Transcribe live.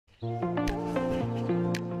Hi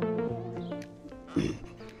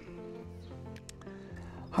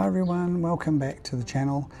everyone, welcome back to the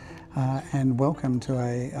channel and welcome to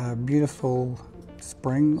a beautiful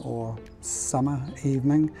spring or summer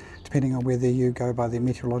evening, depending on whether you go by the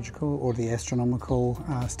meteorological or the astronomical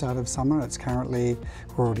start of summer. It's currently,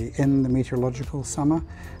 we're already in the meteorological summer.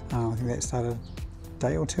 I think that started a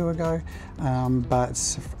day or two ago, but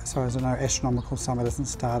as far as I know, astronomical summer doesn't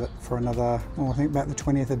start for another, well, I think about the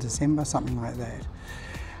 20th of December, something like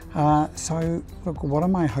that. So look, what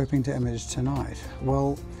am I hoping to image tonight?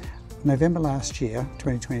 Well, November last year,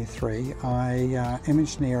 2023, I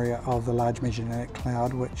imaged an area of the Large Magellanic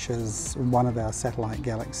Cloud, which is one of our satellite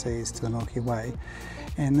galaxies to the Milky Way.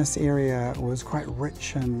 And this area was quite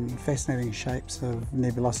rich in fascinating shapes of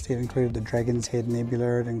nebulosity. It included the Dragon's Head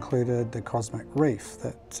Nebula, it included the Cosmic Reef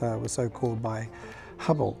that was so called by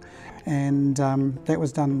Hubble. And that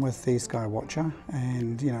was done with the Skywatcher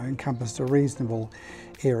and, you know, encompassed a reasonable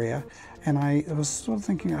area. And I was sort of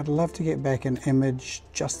thinking I'd love to get back and image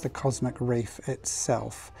just the Cosmic Reef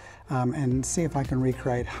itself and see if I can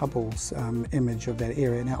recreate Hubble's image of that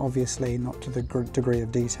area. Now, obviously not to the degree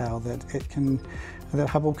of detail that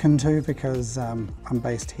Hubble can do, because I'm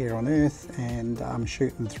based here on Earth and I'm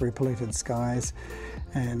shooting through polluted skies,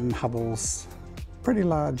 and Hubble's pretty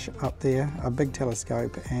large up there, a big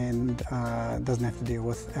telescope, and doesn't have to deal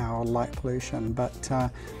with our light pollution. But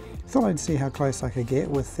thought I'd see how close I could get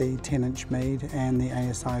with the 10-inch Meade and the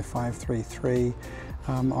ASI 533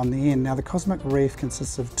 on the end. Now, the Cosmic Reef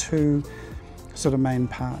consists of two sort of main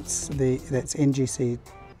parts. That's NGC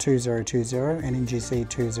 2020 and NGC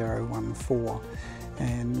 2014.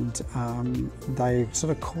 And they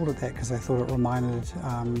sort of called it that because they thought it reminded,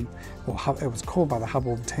 well, it was called by the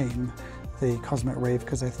Hubble team the Cosmic Reef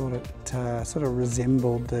because they thought it sort of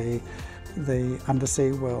resembled the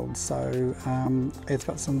undersea world. So it's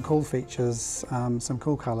got some cool features, some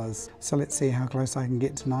cool colours. So let's see how close I can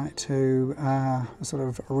get tonight to sort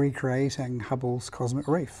of recreating Hubble's Cosmic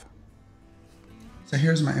Reef. So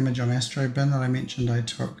here's my image on AstroBin that I mentioned I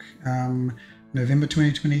took November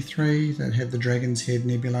 2023, that had the Dragon's Head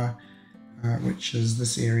Nebula, which is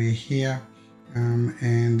this area here.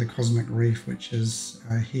 And the Cosmic Reef, which is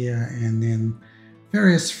here, and then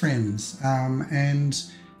various friends. And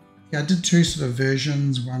yeah, I did two sort of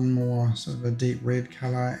versions, one more sort of a deep red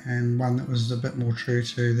colour and one that was a bit more true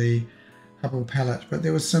to the Hubble palette. But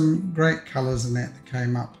there was some great colours in that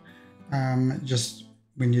came up just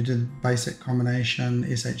when you did basic combination,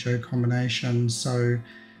 SHO combination. So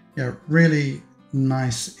yeah, really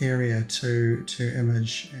nice area to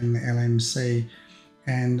image in the LMC.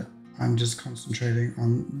 And I'm just concentrating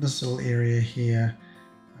on this little area here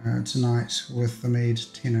tonight with the Meade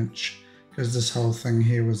 10-inch, because this whole thing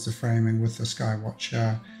here was the framing with the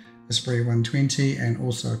Skywatcher Esprit 120, and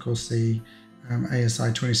also of course the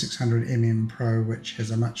ASI 2600 mm Pro, which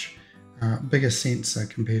has a much bigger sensor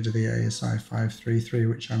compared to the ASI 533,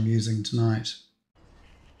 which I'm using tonight.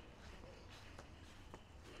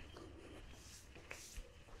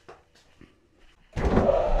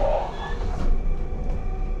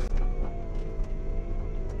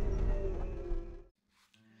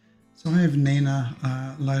 So I have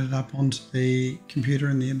Nina loaded up onto the computer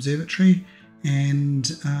in the observatory, and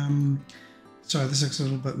so this looks a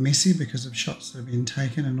little bit messy because of shots that have been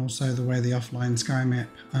taken and also the way the offline sky map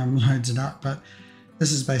loads it up. But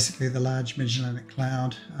this is basically the Large Magellanic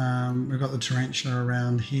Cloud. We've got the tarantula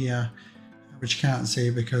around here, which you can't see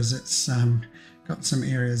because it's got some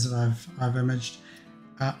areas that I've imaged.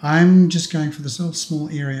 I'm just going for this little small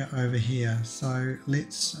area over here. So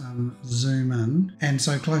let's zoom in. And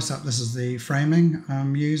so close up, this is the framing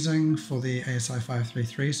I'm using for the ASI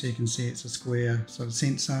 533. So you can see it's a square sort of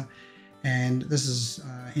sensor. And this is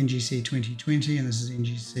NGC 2020 and this is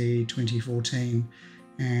NGC 2014.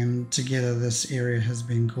 And together this area has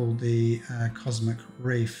been called the Cosmic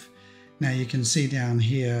Reef. Now you can see down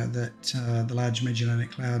here that the Large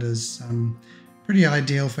Magellanic Cloud is pretty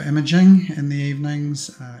ideal for imaging in the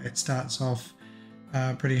evenings. It starts off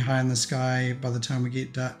pretty high in the sky. By the time we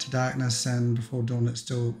get to darkness and before dawn, it's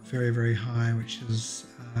still very, very high, which is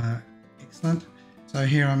excellent. So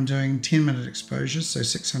here I'm doing 10-minute exposures, so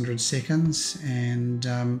 600 seconds. And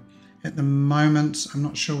at the moment, I'm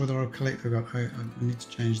not sure whether I'll collect. I need to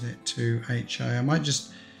change that to HA. I might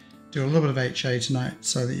just do a little bit of HA tonight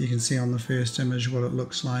so that you can see on the first image what it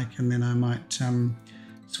looks like, and then I might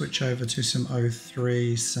switch over to some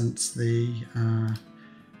O3 since the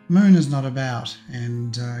moon is not about,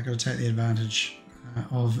 and I've got to take the advantage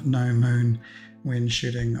of no moon when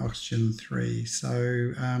shooting Oxygen 3.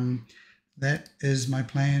 So that is my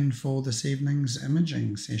plan for this evening's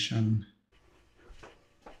imaging session.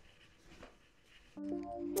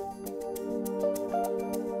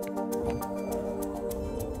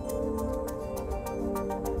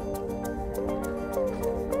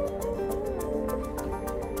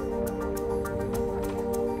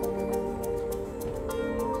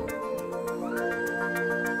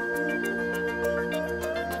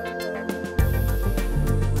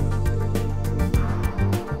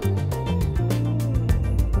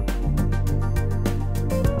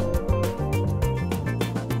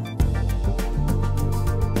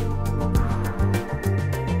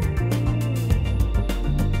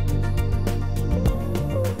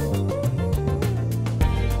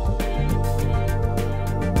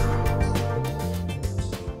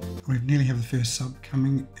 We nearly have the first sub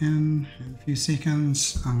coming in a few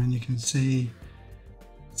seconds, and you can see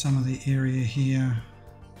some of the area here,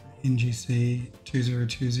 NGC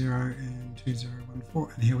 2020 and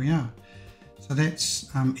 2014, and here we are. So that's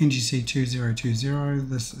NGC 2020.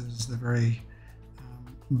 This is the very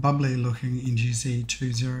bubbly looking NGC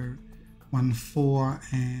 2014,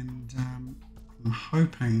 and I'm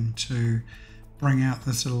hoping to bring out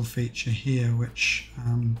this little feature here, which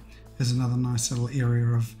is another nice little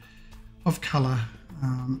area of colour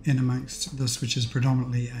in amongst this, which is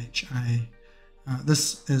predominantly HA.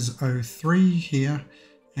 This is O3 here,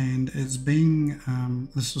 and it's being,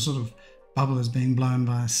 this sort of bubble is being blown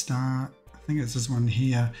by a star. I think it's this one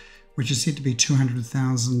here, which is said to be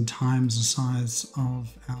 200,000 times the size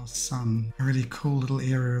of our sun. A really cool little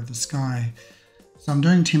area of the sky. So I'm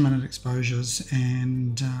doing 10-minute exposures,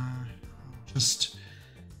 and I'll just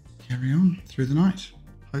carry on through the night,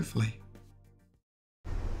 hopefully.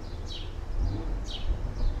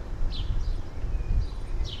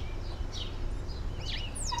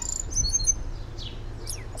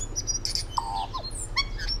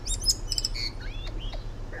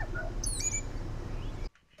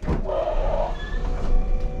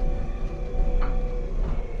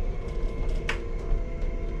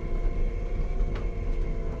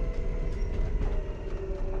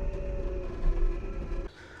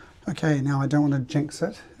 Okay, now I don't want to jinx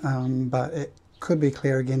it, but it could be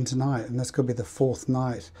clear again tonight, and this could be the fourth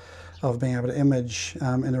night of being able to image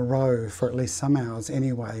in a row for at least some hours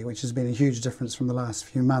anyway, which has been a huge difference from the last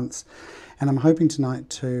few months. And I'm hoping tonight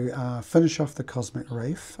to finish off the Cosmic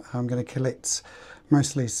Reef. I'm going to collect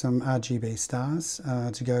mostly some RGB stars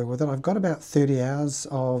to go with it. I've got about 30 hours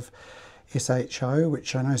of SHO,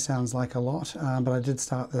 which I know sounds like a lot, but I did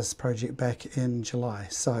start this project back in July,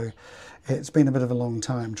 so it's been a bit of a long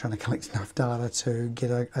time trying to collect enough data to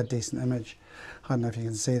get a decent image. I don't know if you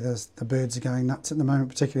can see this, the birds are going nuts at the moment,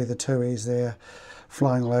 particularly the tuis. They're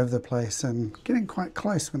flying all over the place and getting quite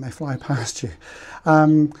close when they fly past you.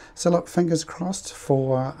 So look, fingers crossed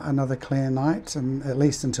for another clear night, and at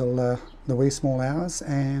least until the wee small hours,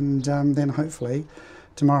 and then hopefully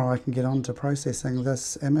tomorrow I can get on to processing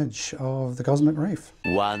this image of the Cosmic Reef.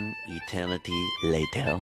 One eternity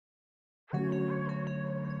later.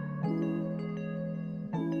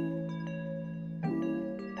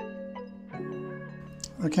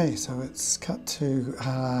 Okay, so it's cut to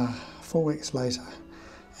 4 weeks later,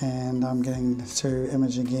 and I'm getting to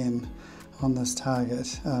image again on this target.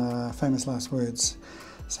 Famous last words,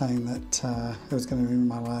 saying that it was going to be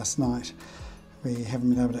my last night. We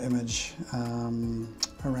haven't been able to image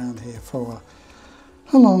around here for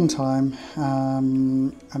a long time.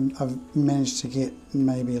 I've managed to get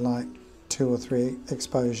maybe like 2 or 3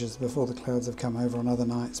 exposures before the clouds have come over on other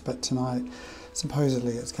nights, but tonight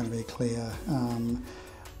supposedly it's going to be clear,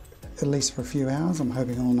 at least for a few hours. I'm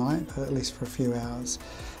hoping all night, but at least for a few hours.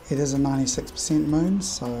 It is a 96% moon,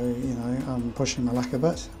 so you know, I'm pushing my luck a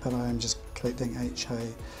bit, but I am just collecting HA.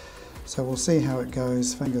 So we'll see how it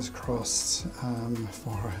goes, fingers crossed,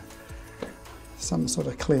 for some sort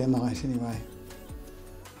of clear night anyway.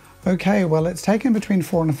 Okay, well, it's taken between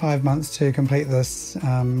 4 and 5 months to complete this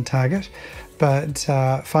target, but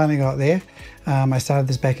finally got there. I started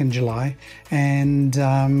this back in July, and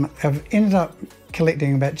I've ended up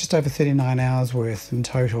collecting about just over 39 hours worth in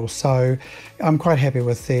total, so I'm quite happy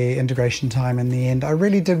with the integration time in the end. I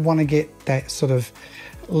really did want to get that sort of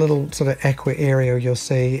little sort of aqua area you'll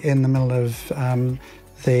see in the middle of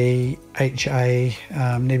the HA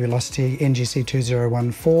nebulosity NGC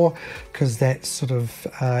 2014, because that sort of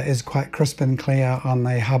is quite crisp and clear on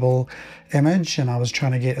the Hubble image, and I was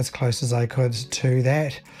trying to get as close as I could to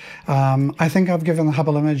that. I think I've given the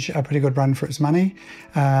Hubble image a pretty good run for its money,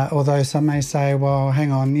 although some may say, well,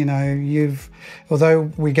 hang on, you know, although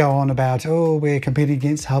we go on about, oh, we're competing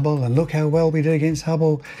against Hubble and look how well we did against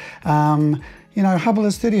Hubble, you know, Hubble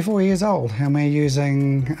is 34 years old, and we're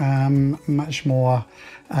using much more,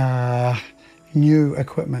 new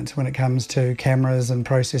equipment when it comes to cameras and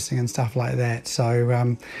processing and stuff like that.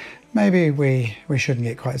 So maybe we shouldn't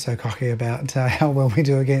get quite so cocky about how well we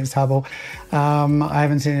do against Hubble. I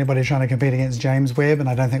haven't seen anybody trying to compete against James Webb, and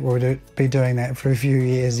I don't think we'll be doing that for a few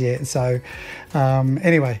years yet. So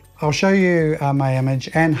anyway, I'll show you my image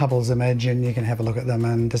and Hubble's image, and you can have a look at them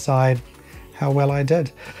and decide how well I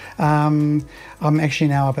did. I'm actually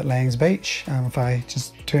now up at Lang's Beach. If I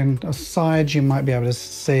just turn aside, you might be able to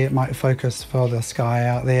see, it might focus for the sky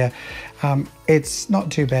out there. It's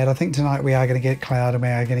not too bad. I think tonight we are going to get cloud and we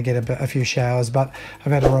are going to get a few showers, but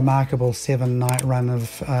I've had a remarkable 7-night run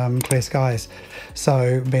of clear skies.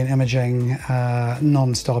 So been imaging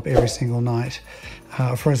non-stop every single night.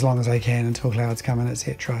 For as long as I can until clouds come in,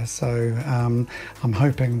 etc. So I'm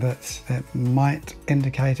hoping that might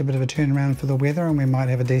indicate a bit of a turnaround for the weather, and we might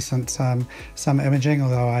have a decent summer imaging,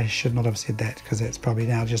 although I should not have said that because that's probably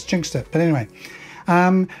now just jinxed it. But anyway,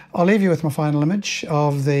 I'll leave you with my final image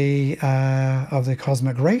of the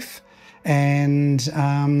Cosmic Reef, and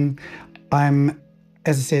I'm,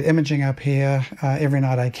 as I said, imaging up here every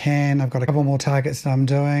night I can. I've got a couple more targets that I'm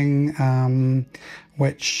doing,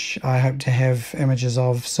 which I hope to have images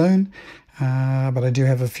of soon. But I do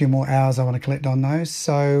have a few more hours I want to collect on those.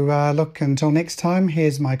 So look, until next time,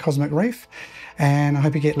 here's my Cosmic Reef, and I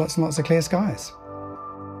hope you get lots and lots of clear skies.